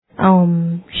ओम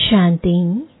शांति।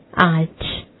 आज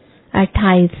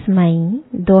 28 मई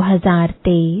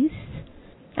 2023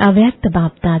 अव्यक्त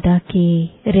बाप दादा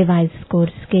के रिवाइज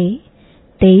कोर्स के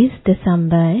 23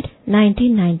 दिसंबर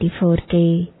 1994 के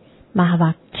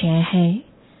महावाक्य है।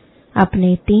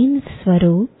 अपने 3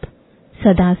 स्वरूप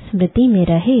सदा स्मृति में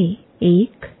रहे।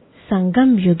 एक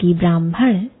संगम युगी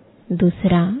ब्राह्मण,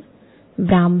 दूसरा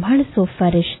ब्राह्मण सो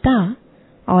फरिश्ता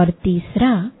और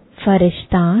तीसरा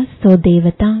फरिश्ता सो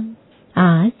देवता।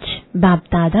 आज बाप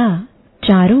दादा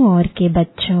चारों ओर के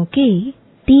बच्चों के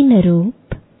 3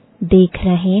 रूप देख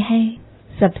रहे हैं।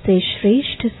 सबसे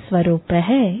श्रेष्ठ स्वरूप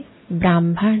है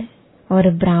ब्राह्मण, और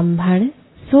ब्राह्मण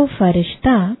सो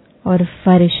फरिश्ता और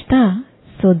फरिश्ता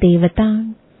सो देवता।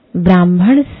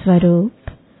 ब्राह्मण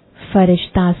स्वरूप,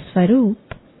 फरिश्ता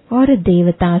स्वरूप और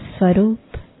देवता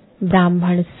स्वरूप।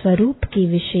 ब्राह्मण स्वरूप की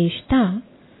विशेषता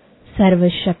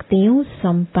सर्वशक्तियों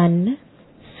संपन्न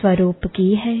स्वरूप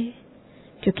की है,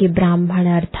 क्योंकि ब्राह्मण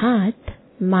अर्थात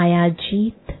माया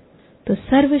जीत। तो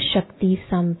सर्वशक्ति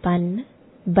संपन्न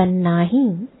बनना ही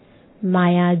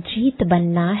माया जीत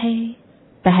बनना है।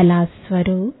 पहला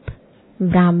स्वरूप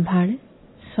ब्राह्मण।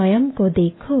 स्वयं को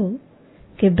देखो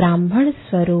कि ब्राह्मण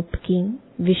स्वरूप की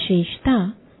विशेषता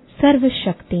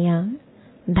सर्वशक्तियां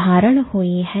धारण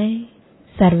हुई हैं।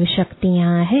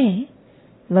 सर्वशक्तियां हैं,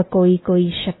 वह कोई कोई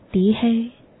शक्ति है।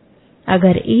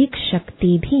 अगर एक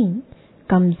शक्ति भी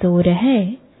कमजोर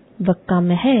है, वह कम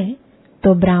है,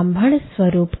 तो ब्राह्मण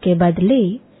स्वरूप के बदले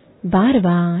बार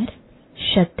बार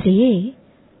क्षत्रिय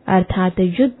अर्थात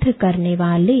युद्ध करने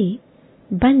वाले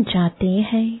बन जाते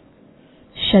हैं।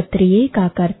 क्षत्रिय का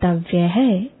कर्तव्य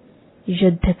है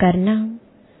युद्ध करना,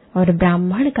 और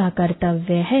ब्राह्मण का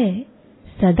कर्तव्य है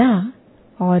सदा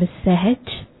और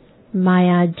सहज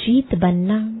माया जीत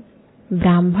बनना।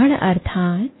 ब्राह्मण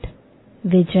अर्थात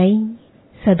विजयी,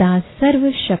 सदा सर्व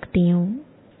शक्तियों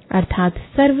अर्थात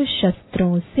सर्व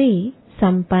शस्त्रों से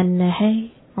संपन्न है,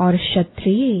 और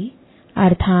क्षत्रिय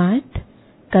अर्थात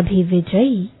कभी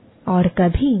विजयी और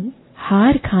कभी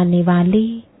हार खाने वाले,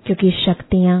 क्योंकि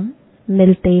शक्तियां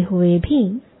मिलते हुए भी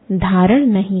धारण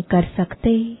नहीं कर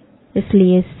सकते।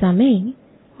 इसलिए समय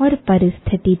और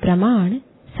परिस्थिति प्रमाण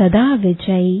सदा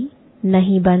विजयी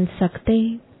नहीं बन सकते।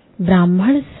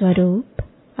 ब्राह्मण स्वरूप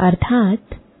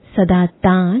अर्थात सदा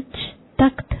ताज,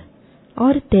 तख्त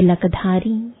और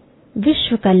तिलकधारी,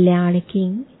 विश्व कल्याण की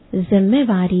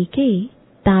जिम्मेवारी के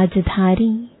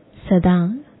ताजधारी, सदा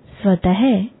स्वतः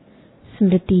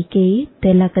स्मृति के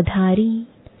तिलकधारी,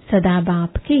 सदा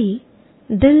बाप के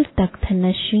दिल तख्त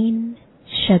नशीन।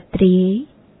 क्षत्रिय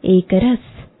एक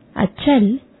रस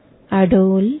अचल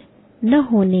अडोल न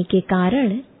होने के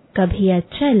कारण कभी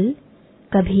अचल,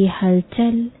 कभी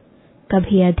हलचल,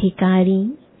 कभी अधिकारी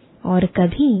और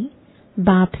कभी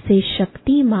बाप से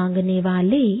शक्ति मांगने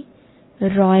वाले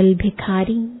रॉयल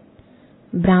भिखारी।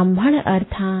 ब्राह्मण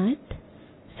अर्थात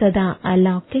सदा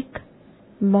अलौकिक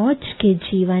मौज के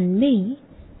जीवन में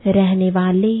रहने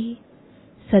वाले,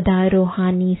 सदा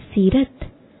रूहानी सीरत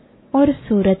और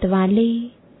सूरत वाले।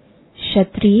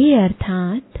 क्षत्रिय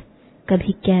अर्थात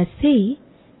कभी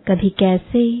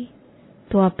कैसे,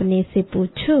 तो अपने से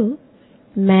पूछो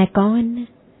मैं कौन।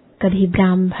 कभी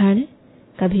ब्राह्मण,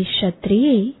 कभी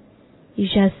क्षत्रिय,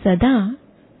 या सदा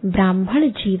ब्राह्मण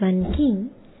जीवन की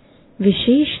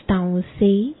विशेषताओं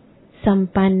से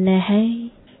संपन्न है।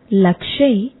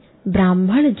 लक्ष्य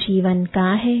ब्राह्मण जीवन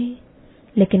का है,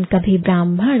 लेकिन कभी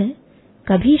ब्राह्मण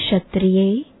कभी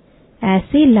क्षत्रिय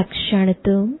ऐसे लक्षण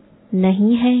तो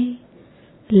नहीं है।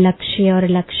 लक्ष्य और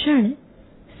लक्षण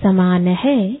समान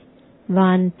है व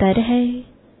अंतर है।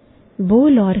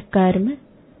 बोल और कर्म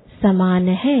समान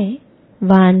है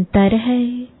व अंतर है।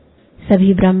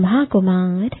 सभी ब्रह्मा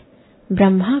कुमार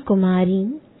ब्रह्मा कुमारी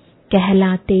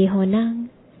कहलाते हो ना,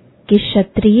 कि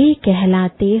क्षत्रिय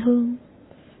कहलाते हो।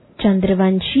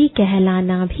 चंद्रवंशी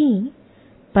कहलाना भी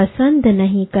पसंद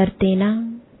नहीं करते ना।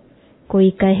 कोई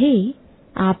कहे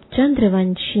आप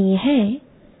चंद्रवंशी हैं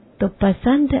तो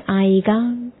पसंद आएगा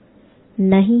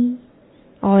नहीं।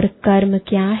 और कर्म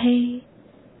क्या है?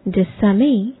 जिस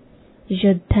समय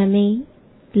युद्ध में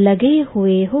लगे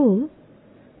हुए हो,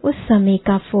 उस समय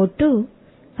का फोटो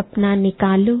अपना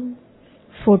निकालो।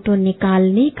 फोटो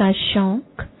निकालने का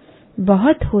शौक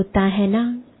बहुत होता है ना,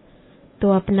 तो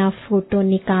अपना फोटो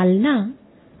निकालना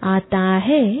आता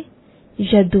है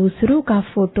या दूसरों का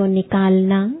फोटो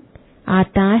निकालना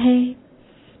आता है?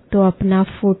 तो अपना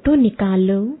फोटो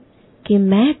निकालो कि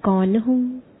मैं कौन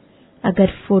हूँ।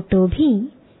 अगर फोटो भी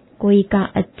कोई का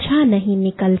अच्छा नहीं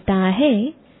निकलता है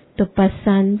तो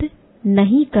पसंद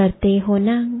नहीं करते हो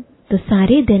ना। तो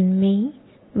सारे दिन में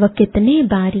वह कितने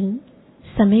बारी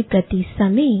समय प्रति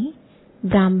समय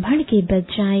ब्राह्मण के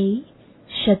बजाय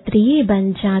क्षत्रिय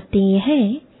बन जाते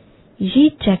हैं, ये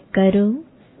चेक करो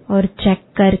और चेक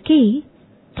करके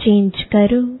चेंज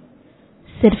करो।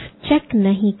 सिर्फ चेक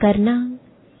नहीं करना,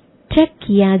 चेक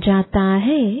किया जाता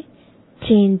है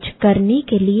चेंज करने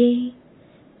के लिए।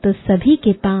 तो सभी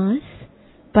के पास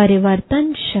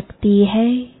परिवर्तन शक्ति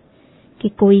है कि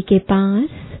कोई के पास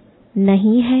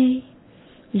नहीं है।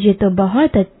 ये तो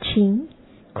बहुत अच्छी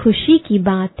खुशी की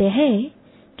बात है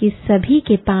कि सभी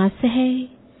के पास है।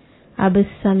 अब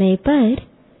समय पर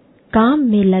काम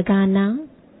में लगाना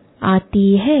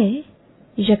आती है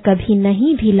या कभी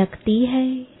नहीं भी लगती है,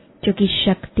 क्योंकि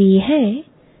शक्ति है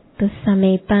तो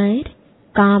समय पर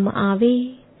काम आवे।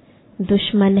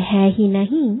 दुश्मन है ही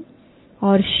नहीं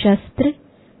और शस्त्र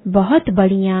बहुत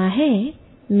बढ़िया है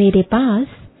मेरे पास,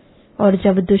 और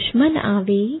जब दुश्मन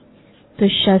आवे तो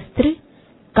शस्त्र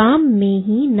काम में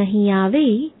ही नहीं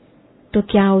आवे तो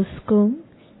क्या उसको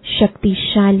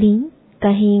शक्तिशाली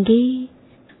कहेंगे?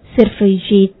 सिर्फ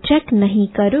ये चेक नहीं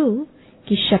करो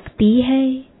कि शक्ति है,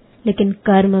 लेकिन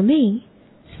कर्म में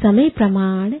समय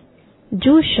प्रमाण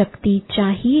जो शक्ति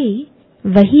चाहिए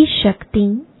वही शक्ति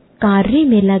कार्य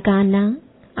में लगाना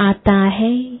आता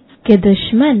है कि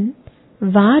दुश्मन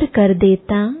वार कर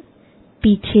देता,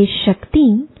 पीछे शक्ति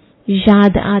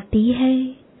याद आती है।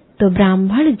 तो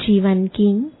ब्राह्मण जीवन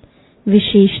की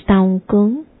विशेषताओं को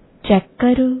चेक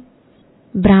करो।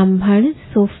 ब्राह्मण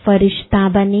सो फरिश्ता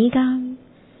बनेगा,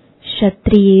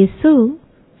 क्षत्रिय सो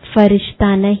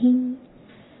फरिश्ता नहीं।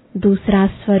 दूसरा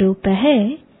स्वरूप है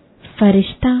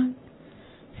फरिश्ता।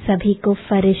 सभी को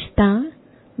फरिश्ता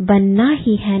बनना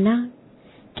ही है ना,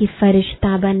 कि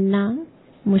फरिश्ता बनना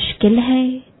मुश्किल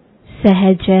है,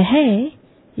 सहज है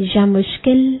या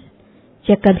मुश्किल,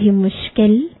 या कभी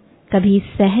मुश्किल कभी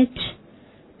सहज।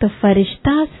 तो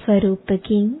फरिश्ता स्वरूप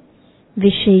की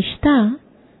विशेषता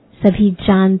सभी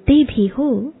जानते भी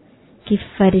हो कि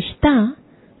फरिश्ता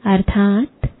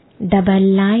अर्थात डबल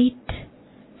लाइट।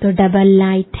 तो डबल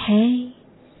लाइट है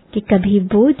कि कभी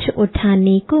बोझ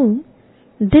उठाने को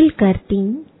दिल करती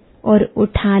और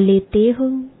उठा लेते हो,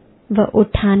 व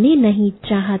उठाने नहीं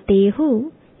चाहते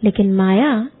हो, लेकिन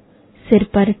माया सिर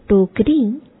पर टोकरी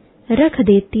रख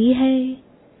देती है।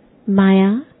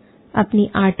 माया अपनी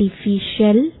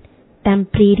आर्टिफिशियल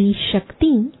टेम्परेरी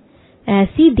शक्ति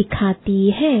ऐसी दिखाती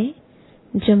है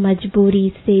जो मजबूरी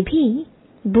से भी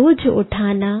बोझ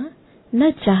उठाना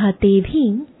न चाहते भी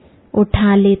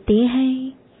उठा लेते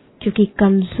हैं, क्योंकि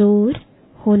कमजोर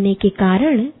होने के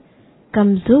कारण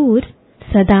कमजोर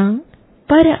सदा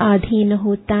पर अधीन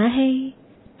होता है।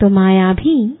 तो माया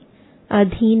भी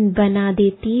अधीन बना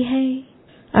देती है,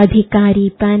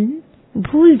 अधिकारीपन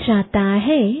भूल जाता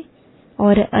है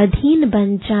और अधीन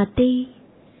बन जाते।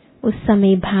 उस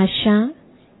समय भाषा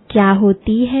क्या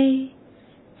होती है?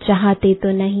 चाहते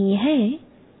तो नहीं है,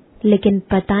 लेकिन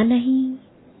पता नहीं।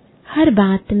 हर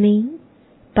बात में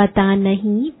पता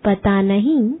नहीं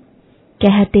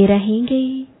कहते रहेंगे।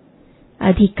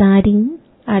 अधिकारी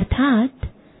अर्थात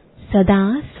सदा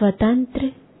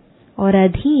स्वतंत्र और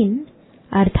अधीन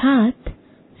अर्थात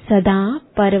सदा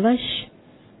परवश।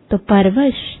 तो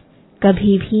परवश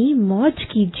कभी भी मौज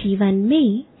की जीवन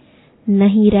में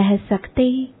नहीं रह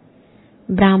सकते।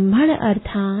 ब्राह्मण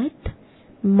अर्थात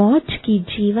मौज की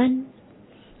जीवन।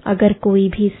 अगर कोई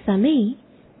भी समय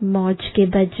मौज के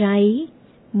बजाय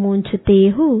मूंझते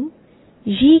हो,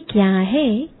 ये क्या है,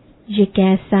 ये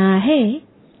कैसा है,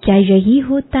 क्या यही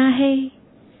होता है,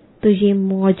 तो ये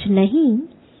मौज नहीं,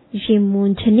 ये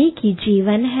मूंझने की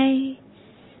जीवन है।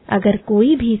 अगर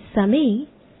कोई भी समय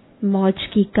मौज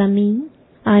की कमी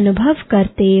अनुभव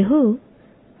करते हो,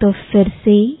 तो फिर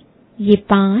से ये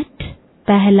पाठ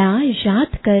पहला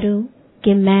याद करो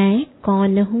कि मैं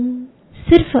कौन हूँ।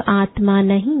 सिर्फ आत्मा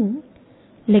नहीं,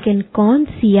 लेकिन कौन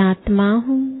सी आत्मा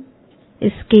हूँ,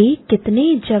 इसके कितने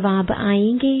जवाब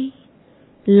आएंगे।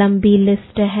 लंबी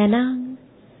लिस्ट है ना।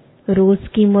 रोज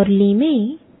की मुरली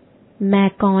में मैं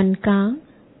कौन का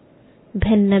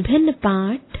भिन्न भिन्न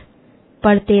पाठ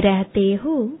पढ़ते रहते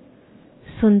हो,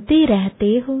 सुनते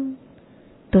रहते हो।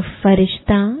 तो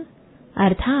फरिश्ता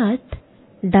अर्थात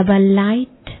डबल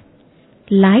लाइट,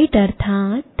 लाइट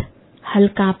अर्थात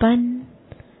हल्कापन।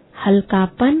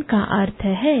 हल्कापन का अर्थ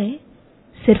है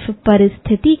सिर्फ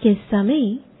परिस्थिति के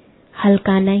समय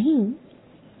हल्का नहीं,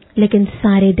 लेकिन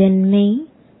सारे दिन में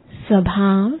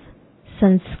स्वभाव,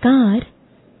 संस्कार,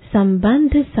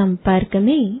 संबंध, संपर्क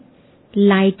में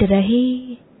लाइट रहे।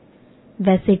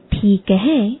 वैसे ठीक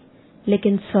है,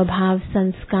 लेकिन स्वभाव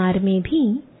संस्कार में भी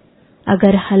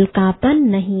अगर हल्कापन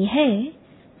नहीं है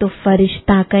तो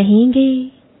फरिश्ता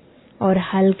कहेंगे। और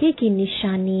हल्के की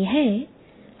निशानी है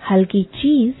हल्की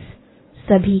चीज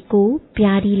सभी को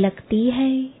प्यारी लगती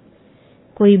है।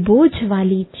 कोई बोझ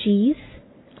वाली चीज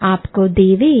आपको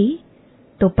देवे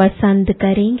तो पसंद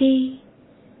करेंगे,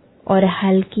 और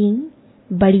हल्की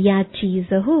बढ़िया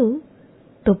चीज हो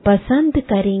तो पसंद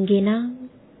करेंगे ना।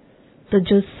 तो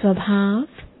जो स्वभाव,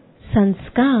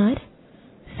 संस्कार,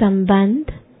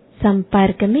 संबंध,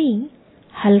 संपर्क में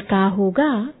हल्का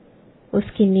होगा,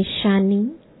 उसकी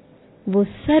निशानी वो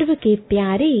सर्व के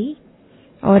प्यारे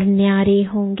और न्यारे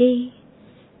होंगे।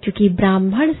 क्योंकि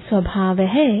ब्राह्मण स्वभाव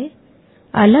है,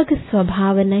 अलग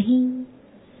स्वभाव नहीं।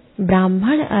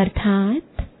 ब्राह्मण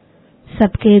अर्थात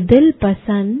सबके दिल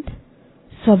पसंद,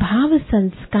 स्वभाव,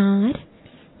 संस्कार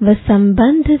व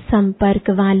संबंध संपर्क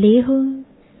वाले हो।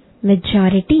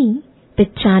 मेजॉरिटी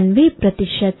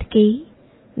 95% के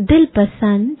दिल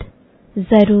पसंद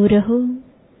जरूर हो।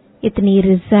 इतनी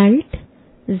रिजल्ट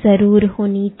जरूर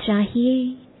होनी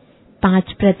चाहिए।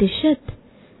 5%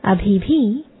 अभी भी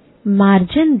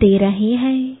मार्जिन दे रहे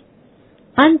हैं।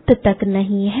 अंत तक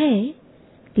नहीं है,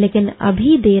 लेकिन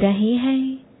अभी दे रहे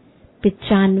हैं।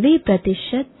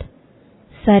 95%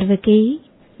 सर्व के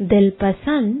दिल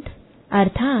पसंद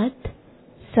अर्थात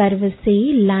सर्व से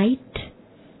लाइट,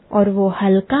 और वो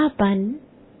हल्कापन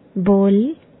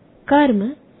बोल,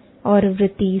 कर्म और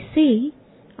वृत्ति से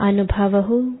अनुभव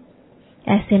हो।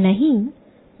 ऐसे नहीं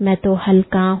मैं तो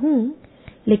हल्का हूँ,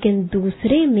 लेकिन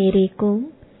दूसरे मेरे को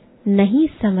नहीं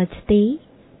समझते,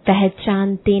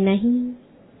 पहचानते नहीं।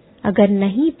 अगर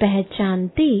नहीं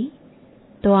पहचानते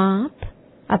तो आप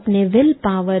अपने विल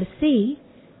पावर से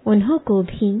उन्हों को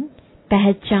भी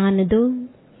पहचान दो।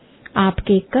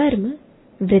 आपके कर्म,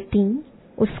 वृत्ति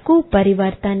उसको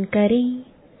परिवर्तन करें।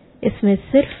 इसमें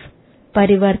सिर्फ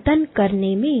परिवर्तन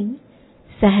करने में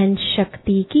सहन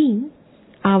शक्ति की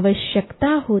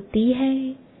आवश्यकता होती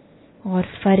है। और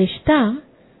फरिश्ता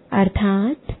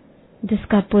अर्थात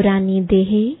जिसका पुरानी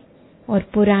देह और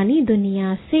पुरानी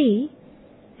दुनिया से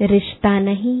रिश्ता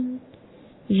नहीं,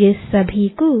 ये सभी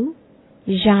को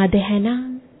याद है ना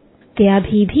कि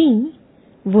अभी भी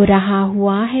वो रहा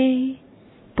हुआ है।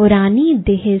 पुरानी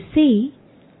देह से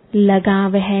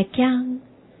लगाव है क्या?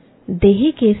 देह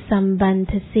के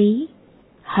संबंध से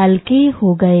हल्के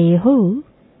हो गए हो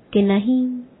कि नहीं?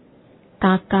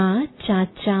 काका,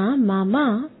 चाचा, मामा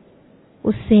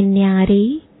उससे न्यारे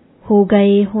हो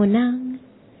गए हो ना,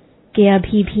 कि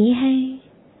अभी भी हैं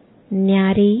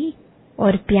न्यारे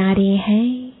और प्यारे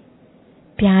हैं।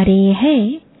 प्यारे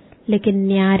हैं लेकिन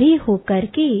न्यारे होकर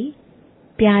के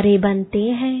प्यारे बनते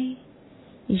हैं।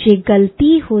 ये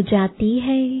गलती हो जाती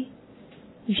है,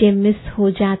 ये मिस हो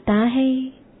जाता है।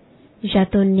 या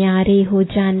तो न्यारे हो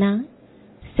जाना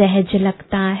सहज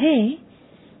लगता है,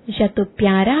 या तो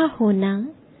प्यारा होना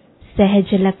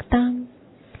सहज लगता।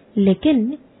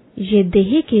 लेकिन ये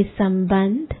देह के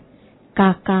संबंध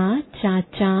काका,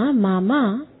 चाचा, मामा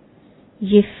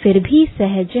ये फिर भी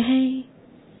सहज हैं।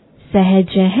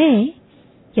 सहज है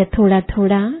या थोड़ा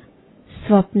थोड़ा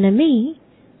स्वप्न में,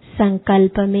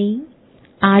 संकल्प में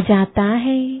आ जाता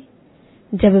है।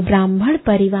 जब ब्राह्मण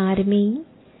परिवार में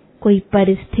कोई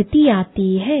परिस्थिति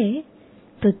आती है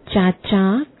तो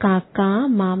चाचा, काका,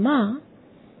 मामा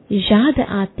याद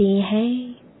आते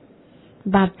हैं।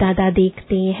 बाप दादा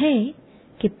देखते हैं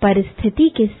कि परिस्थिति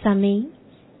के समय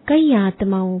कई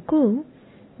आत्माओं को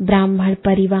ब्राह्मण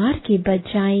परिवार के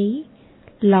बजाय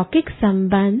लौकिक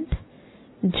संबंध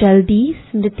जल्दी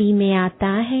स्मृति में आता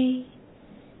है।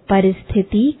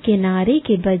 परिस्थिति किनारे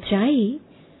के बजाय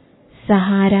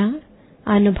सहारा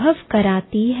अनुभव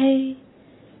कराती है।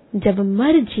 जब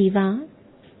मर जीवा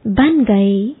बन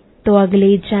गए तो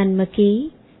अगले जन्म के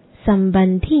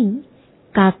संबंधी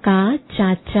काका,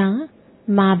 चाचा,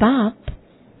 माँ बाप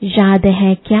याद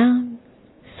है क्या?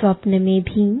 स्वप्न में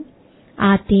भी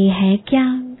आते हैं क्या?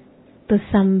 तो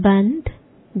संबंध,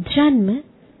 जन्म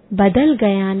बदल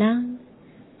गया ना।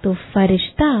 तो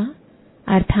फरिश्ता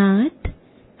अर्थात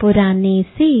पुराने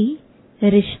से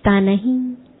रिश्ता नहीं।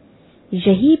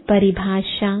 यही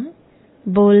परिभाषा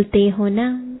बोलते हो ना।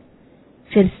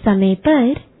 फिर समय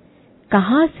पर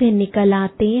कहाँ से निकल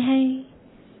आते हैं?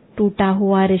 टूटा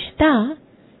हुआ रिश्ता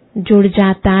जुड़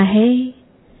जाता है।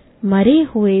 मरे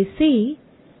हुए से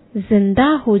जिंदा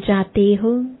हो जाते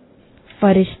हो।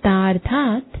 फरिश्ता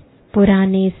अर्थात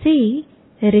पुराने से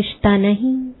रिश्ता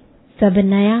नहीं, सब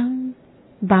नया।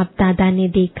 बाप दादा ने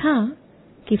देखा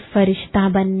कि फरिश्ता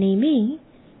बनने में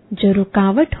जो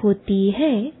रुकावट होती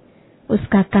है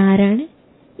उसका कारण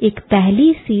एक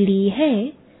पहली सीढ़ी है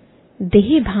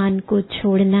देह भान को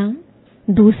छोड़ना।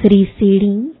 दूसरी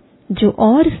सीढ़ी जो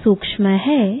और सूक्ष्म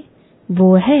है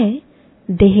वो है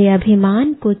देह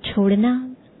अभिमान को छोड़ना।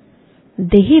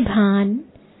 देह भान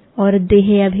और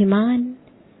देह अभिमान।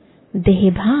 देह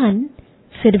भान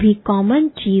फिर भी कॉमन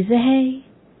चीज है।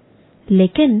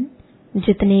 लेकिन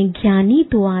जितने ज्ञानी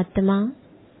तो आत्मा,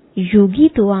 योगी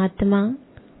तो आत्मा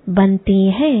बनते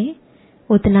हैं,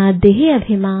 उतना देह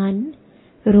अभिमान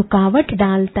रुकावट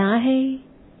डालता है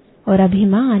और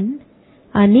अभिमान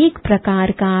अनेक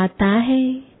प्रकार का आता है।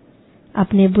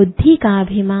 अपने बुद्धि का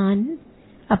अभिमान,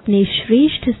 अपने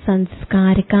श्रेष्ठ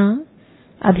संस्कार का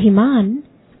अभिमान,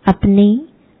 अपने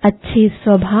अच्छे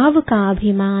स्वभाव का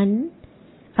अभिमान,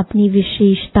 अपनी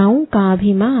विशेषताओं का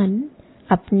अभिमान,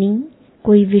 अपनी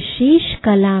कोई विशेष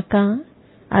कला का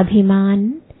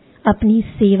अभिमान, अपनी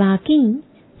सेवा की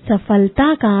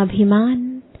सफलता का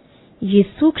अभिमान। ये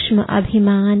सूक्ष्म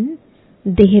अभिमान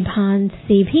देहभान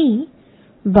से भी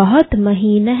बहुत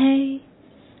महीन है।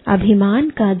 अभिमान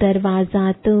का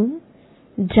दरवाजा तो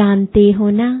जानते हो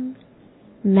ना,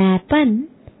 मैंपन,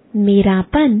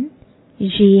 मेरापन,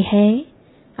 ये है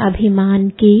अभिमान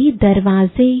के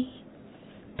दरवाजे।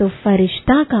 तो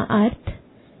फरिश्ता का अर्थ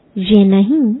ये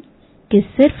नहीं कि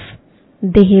सिर्फ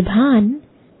देहभान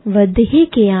व देह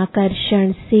के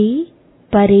आकर्षण से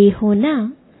परे होना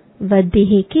व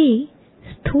देह के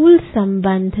स्थूल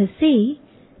संबंध से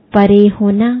परे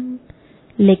होना,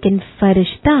 लेकिन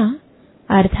फरिश्ता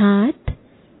अर्थात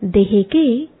देह के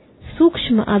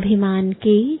सूक्ष्म अभिमान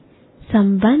के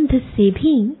संबंध से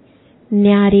भी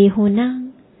न्यारे होना।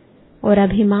 और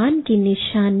अभिमान की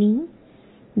निशानी,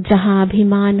 जहाँ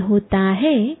अभिमान होता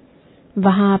है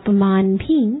वहाँ अपमान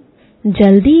भी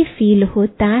जल्दी फील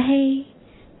होता है।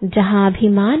 जहाँ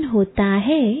अभिमान होता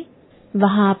है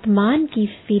वहाँ अपमान की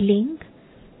फीलिंग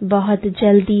बहुत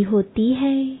जल्दी होती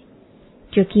है,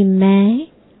 क्योंकि मैं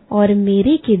और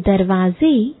मेरे के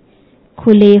दरवाजे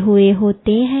खुले हुए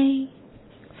होते हैं।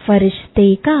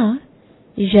 फरिश्ते का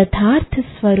यथार्थ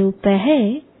स्वरूप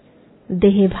है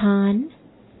देहभान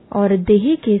और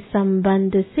देह के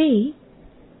संबंध से,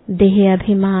 देह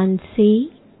अभिमान से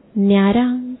न्यारा।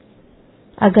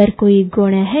 अगर कोई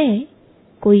गुण है,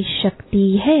 कोई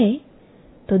शक्ति है,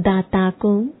 तो दाता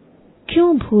को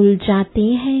क्यों भूल जाते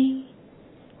हैं।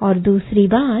 और दूसरी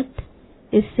बात,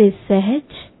 इससे सहज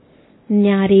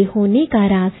न्यारे होने का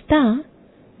रास्ता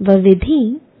व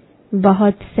विधि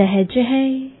बहुत सहज है।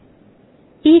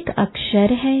 एक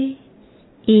अक्षर है,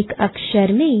 एक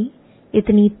अक्षर में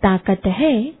इतनी ताकत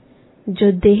है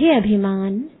जो देह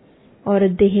अभिमान और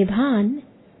देहभान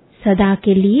सदा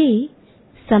के लिए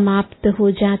समाप्त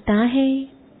हो जाता है।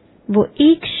 वो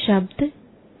एक शब्द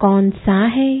कौन सा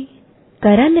है?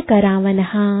 करन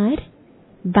करावनहार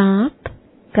बाप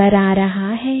करा रहा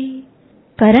है।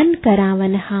 करन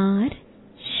करावनहार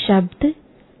शब्द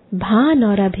भान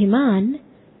और अभिमान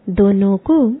दोनों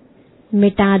को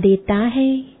मिटा देता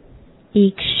है।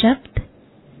 एक शब्द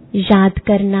याद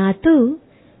करना तो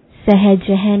सहज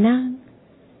है ना,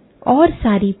 और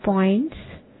सारी पॉइंट्स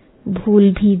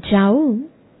भूल भी जाओ,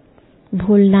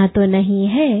 भूलना तो नहीं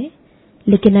है,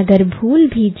 लेकिन अगर भूल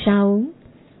भी जाओ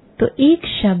तो एक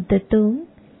शब्द तो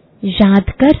याद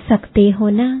कर सकते हो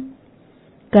ना।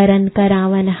 करन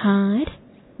करावनहार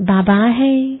बाबा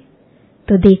है।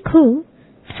 तो देखो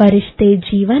फरिश्ते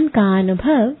जीवन का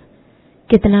अनुभव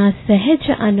कितना सहज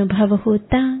अनुभव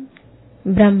होता।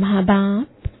 ब्रह्मा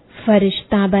बाप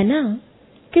फरिश्ता बना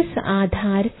किस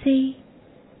आधार से?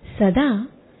 सदा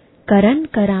करन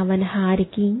करावनहार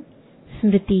की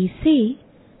स्मृति से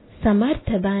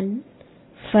समर्थ बन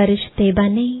फरिश्ते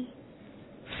बने।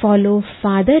 फॉलो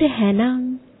फादर है ना,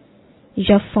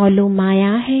 या फॉलो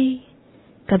माया है?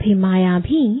 कभी माया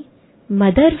भी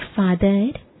मदर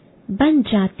फादर बन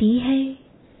जाती है।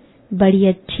 बड़ी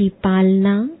अच्छी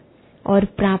पालना और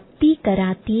प्राप्ति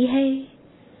कराती है,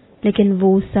 लेकिन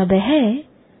वो सब है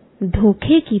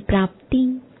धोखे की प्राप्ति।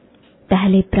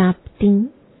 पहले प्राप्ति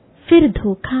फिर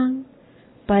धोखा,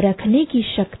 परखने की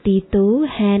शक्ति तो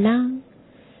है ना।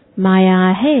 माया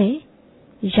है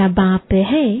या बाप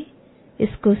है,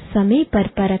 इसको समय पर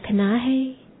परखना है।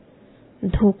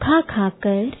 धोखा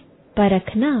खाकर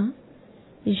परखना,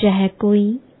 यह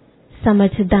कोई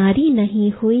समझदारी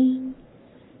नहीं हुई।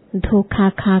 धोखा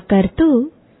खाकर तो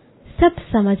सब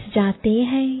समझ जाते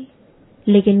हैं,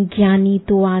 लेकिन ज्ञानी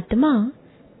तो आत्मा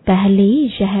पहले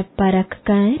यह परख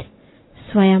कर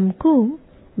स्वयं को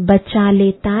बचा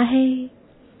लेता है।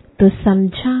 तो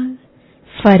समझा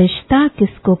फरिश्ता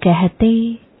किसको कहते।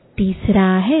 तीसरा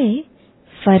है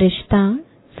फरिश्ता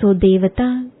सो देवता।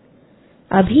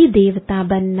 अभी देवता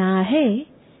बनना है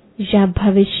या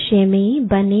भविष्य में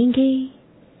बनेंगे।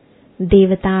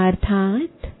 देवता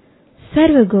अर्थात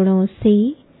सर्व गुणों से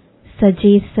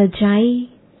सजे सजाए।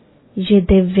 ये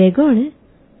दिव्य गुण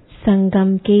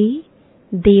संगम के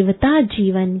देवता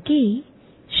जीवन के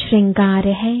श्रृंगार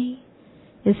है।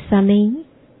 इस समय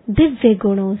दिव्य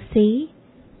गुणों से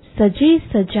सजे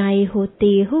सजाए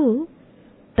होते हो,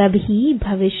 तभी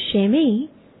भविष्य में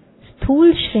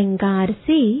स्थूल श्रृंगार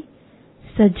से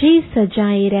सजे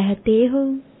सजाए रहते हो।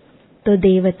 तो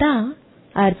देवता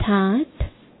अर्थात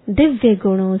दिव्य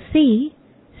गुणों से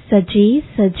सजे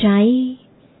सजाए,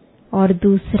 और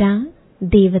दूसरा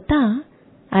देवता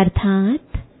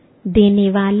अर्थात देने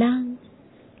वाला,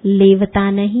 लेवता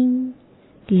नहीं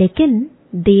लेकिन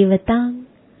देवता।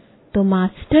 तो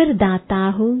मास्टर दाता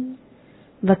हो,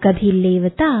 वह कभी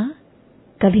लेवता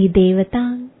कभी देवता।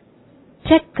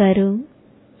 चेक करो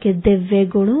कि दिव्य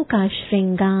गुणों का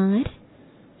श्रृंगार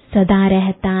सदा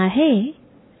रहता है,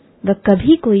 वह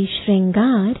कभी कोई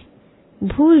श्रृंगार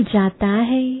भूल जाता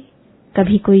है,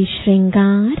 कभी कोई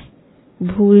श्रृंगार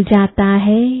भूल जाता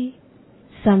है।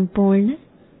 संपूर्ण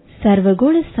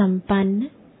सर्वगुण संपन्न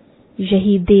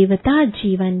यही देवता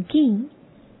जीवन की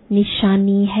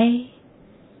निशानी है।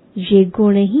 ये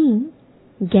गुण ही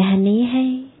गहने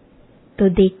हैं। तो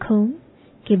देखो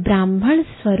कि ब्राह्मण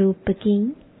स्वरूप की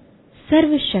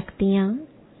सर्व शक्तियां,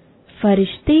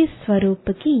 फरिश्ते स्वरूप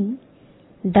की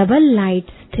डबल लाइट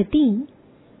स्थिति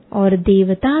और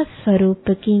देवता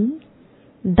स्वरूप की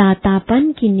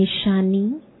दातापन की निशानी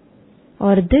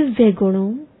और दिव्य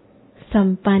गुणों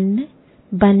संपन्न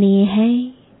बने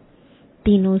हैं।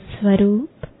 तीनों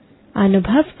स्वरूप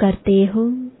अनुभव करते हो।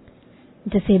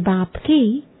 जैसे बाप के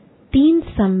 3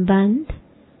 संबंध,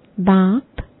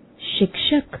 बाप,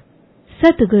 शिक्षक,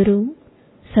 सतगुरु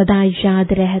सदा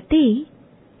याद रहते,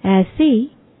 ऐसे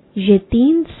ये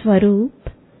 3 स्वरूप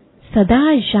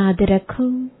सदा याद रखो।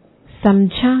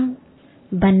 समझा?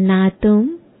 बनना तुम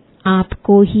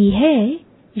आपको ही है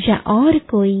या और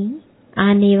कोई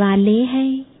आने वाले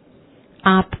हैं?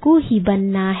 आपको ही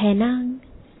बनना है ना।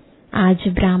 आज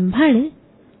ब्राह्मण,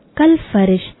 कल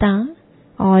फरिश्ता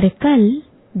और कल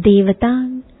देवता।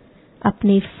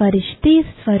 अपने फरिश्ते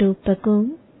स्वरूप को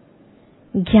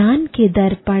ज्ञान के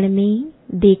दर्पण में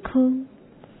देखो।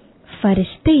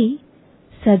 फरिश्ते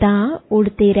सदा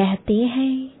उड़ते रहते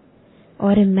हैं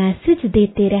और मैसेज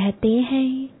देते रहते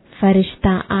हैं।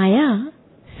 फरिश्ता आया,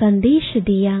 संदेश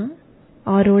दिया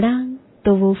और उड़ा।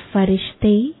 तो वो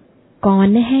फरिश्ते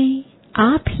कौन है?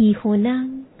 आप ही हो ना।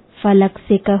 फलक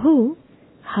से कहो,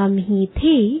 हम ही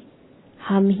थे,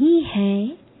 हम ही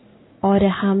हैं और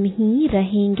हम ही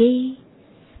रहेंगे।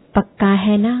 पक्का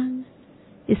है ना।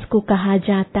 इसको कहा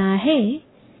जाता है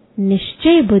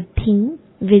निश्चय बुद्धि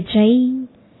विजयी।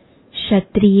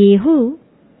 क्षत्रिय हो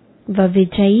व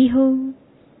विजयी हो।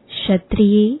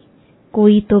 क्षत्रिय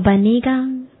कोई तो बनेगा,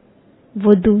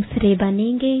 वो दूसरे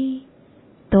बनेंगे।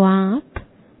 तो आप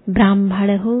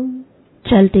ब्राह्मण हो।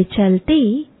 चलते चलते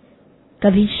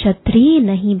कभी क्षत्रिय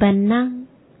नहीं बनना।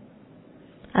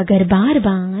 अगर बार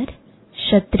बार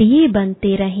क्षत्रिय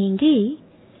बनते रहेंगे,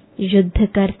 युद्ध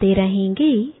करते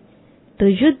रहेंगे, तो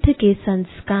युद्ध के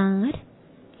संस्कार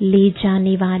ले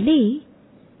जाने वाले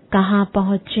कहाँ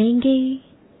पहुंचेंगे?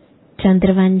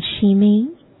 चंद्रवंशी में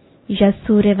या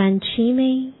सूर्यवंशी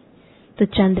में? तो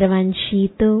चंद्रवंशी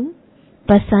तो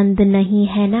पसंद नहीं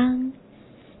है ना,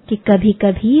 कि कभी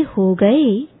कभी हो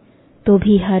गए तो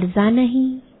भी हर्जा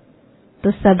नहीं।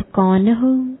 तो सब कौन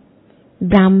हो?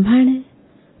 ब्राह्मण।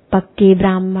 पक्के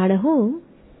ब्राह्मण हो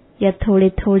या थोड़े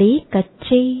थोड़े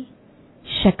कच्चे?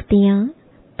 शक्तियां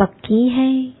पक्की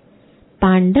हैं,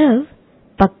 पांडव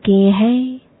पक्के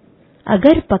हैं।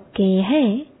 अगर पक्के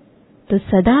हैं तो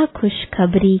सदा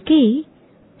खुशखबरी के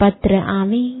पत्र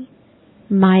आवे।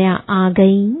 माया आ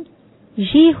गई,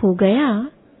 ये हो गया,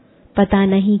 पता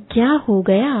नहीं क्या हो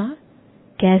गया,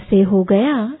 कैसे हो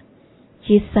गया,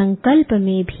 ये संकल्प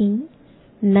में भी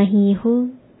नहीं हो।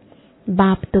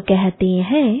 बाप तो कहते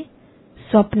हैं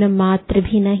स्वप्न मात्र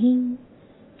भी नहीं।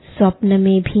 स्वप्न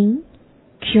में भी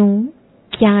क्यों,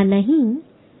 क्या नहीं,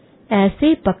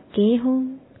 ऐसे पक्के हो।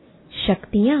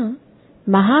 शक्तियां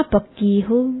महापक्की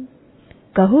हो।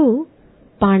 कहो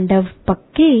पांडव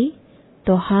पक्के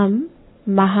तो हम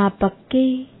महापक्के,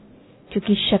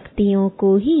 क्योंकि शक्तियों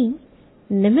को ही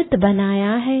निमित्त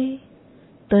बनाया है।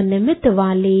 तो निमित्त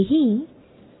वाले ही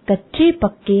कच्चे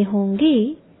पक्के होंगे,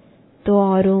 तो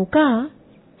औरों का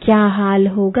क्या हाल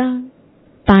होगा?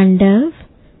 पांडव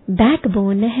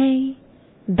बैकबोन है।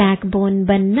 बैकबोन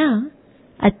बनना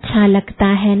अच्छा लगता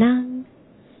है ना,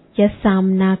 या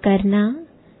सामना करना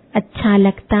अच्छा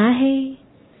लगता है?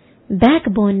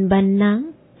 बैकबोन बनना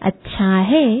अच्छा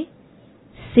है,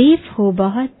 सेफ हो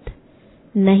बहुत,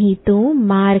 नहीं तो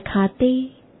मार खाते।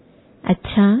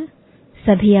 अच्छा,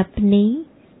 सभी अपने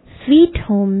स्वीट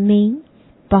होम में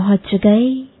पहुंच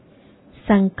गए।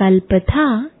 संकल्प था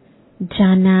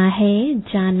जाना है,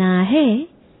 जाना है,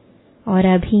 और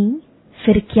अभी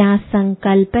फिर क्या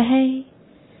संकल्प है?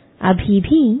 अभी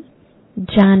भी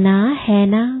जाना है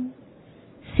ना।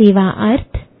 सेवा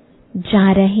अर्थ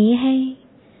जा रहे हैं,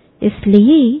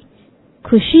 इसलिए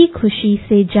खुशी खुशी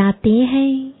से जाते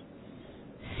हैं।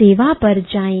 सेवा पर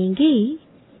जाएंगे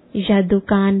या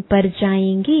दुकान पर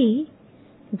जाएंगे,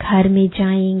 घर में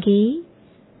जाएंगे,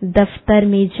 दफ्तर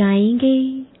में जाएंगे,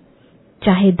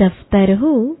 चाहे दफ्तर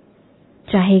हो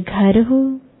चाहे घर हो,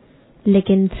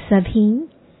 लेकिन सभी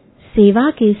सेवा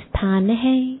के स्थान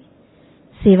है।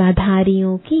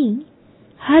 सेवाधारियों की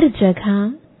हर जगह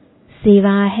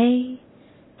सेवा है।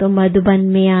 तो मधुबन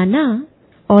में आना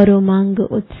और उमंग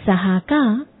उत्साह का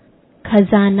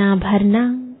खजाना भरना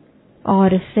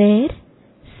और फिर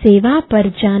सेवा पर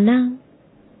जाना।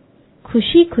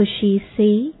 खुशी खुशी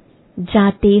से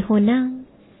जाते हो ना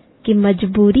कि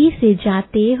मजबूरी से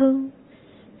जाते हो।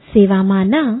 सेवा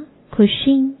माना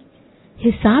खुशी।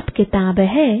 हिसाब किताब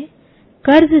है,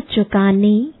 कर्ज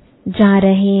चुकाने जा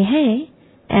रहे हैं,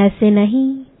 ऐसे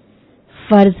नहीं,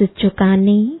 फर्ज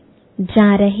चुकाने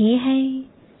जा रहे हैं।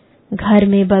 घर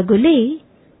में बगुले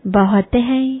बहुत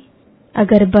हैं,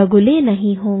 अगर बगुले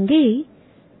नहीं होंगे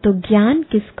तो ज्ञान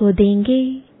किसको देंगे।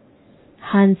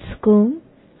 हंस को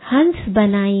हंस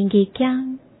बनाएंगे क्या,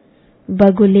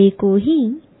 बगुले को ही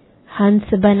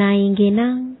हंस बनाएंगे ना।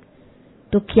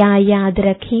 तो क्या याद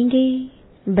रखेंगे,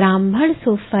 ब्राह्मण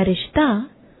सो फरिश्ता,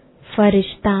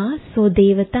 फरिश्ता सो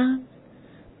देवता।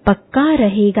 पक्का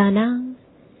रहेगा ना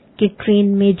कि ट्रेन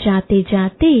में जाते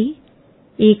जाते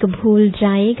एक भूल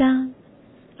जाएगा,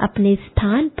 अपने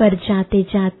स्थान पर जाते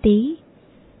जाते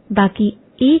बाकी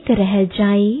एक रह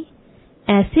जाए,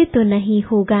 ऐसे तो नहीं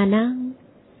होगा ना।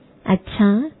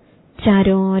 अच्छा,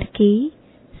 चारों ओर के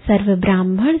सर्व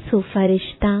ब्राह्मण सो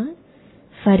फरिश्ता,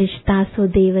 फरिश्ता सो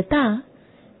देवता,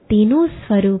 तीनों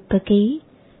स्वरूप के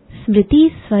स्मृति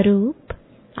स्वरूप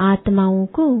आत्माओं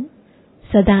को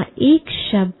सदा एक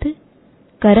शब्द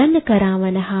करण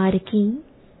करावनहार की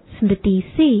स्मृति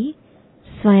से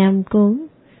स्वयं को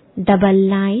डबल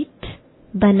लाइट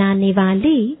बनाने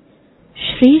वाले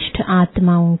श्रेष्ठ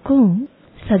आत्माओं को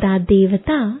सदा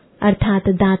देवता अर्थात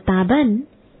दाता बन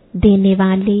देने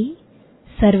वाले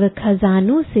सर्व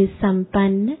खजानों से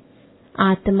संपन्न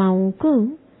आत्माओं को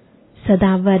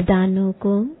सदा वरदानों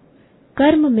को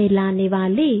कर्म में लाने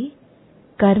वाले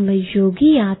कर्म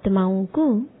योगी आत्माओं को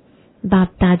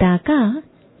बाप दादा का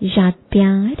याद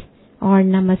प्यार और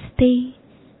नमस्ते।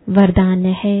 वरदान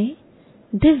है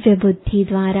दिव्य बुद्धि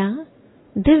द्वारा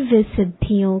दिव्य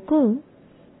सिद्धियों को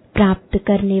प्राप्त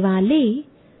करने वाले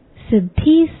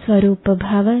सिद्धि स्वरूप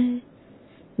भव।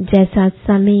 जैसा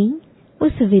समय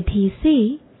उस विधि से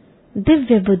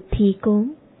दिव्य बुद्धि को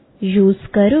यूज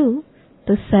करो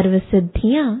तो सर्व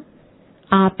सिद्धियां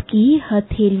आपकी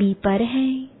हथेली पर है।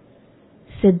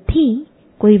 सिद्धि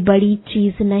कोई बड़ी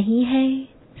चीज नहीं है,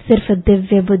 सिर्फ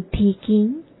दिव्य बुद्धि की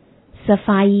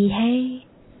सफाई है।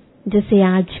 जैसे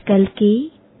आजकल के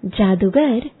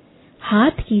जादूगर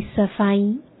हाथ की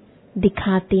सफाई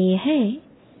दिखाते हैं,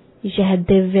 यह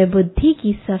दिव्य बुद्धि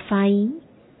की सफाई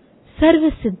सर्व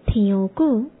सिद्धियों को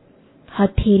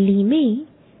हथेली में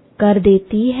कर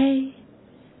देती है।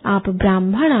 आप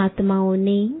ब्राह्मण आत्माओं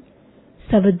ने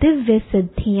सब दिव्य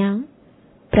सिद्धियां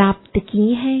प्राप्त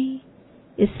की हैं,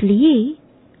 इसलिए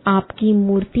आपकी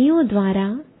मूर्तियों द्वारा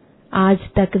आज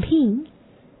तक भी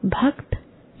भक्त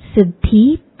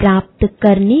सिद्धि प्राप्त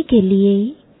करने के लिए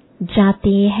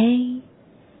जाते हैं।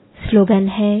 स्लोगन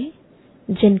है,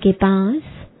 जिनके पास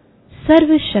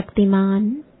सर्वशक्तिमान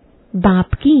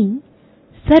बाप की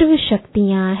सर्व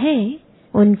शक्तियां हैं,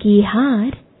 उनकी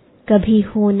हार कभी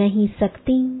हो नहीं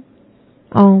सकती।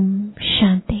 ओम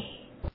शांति।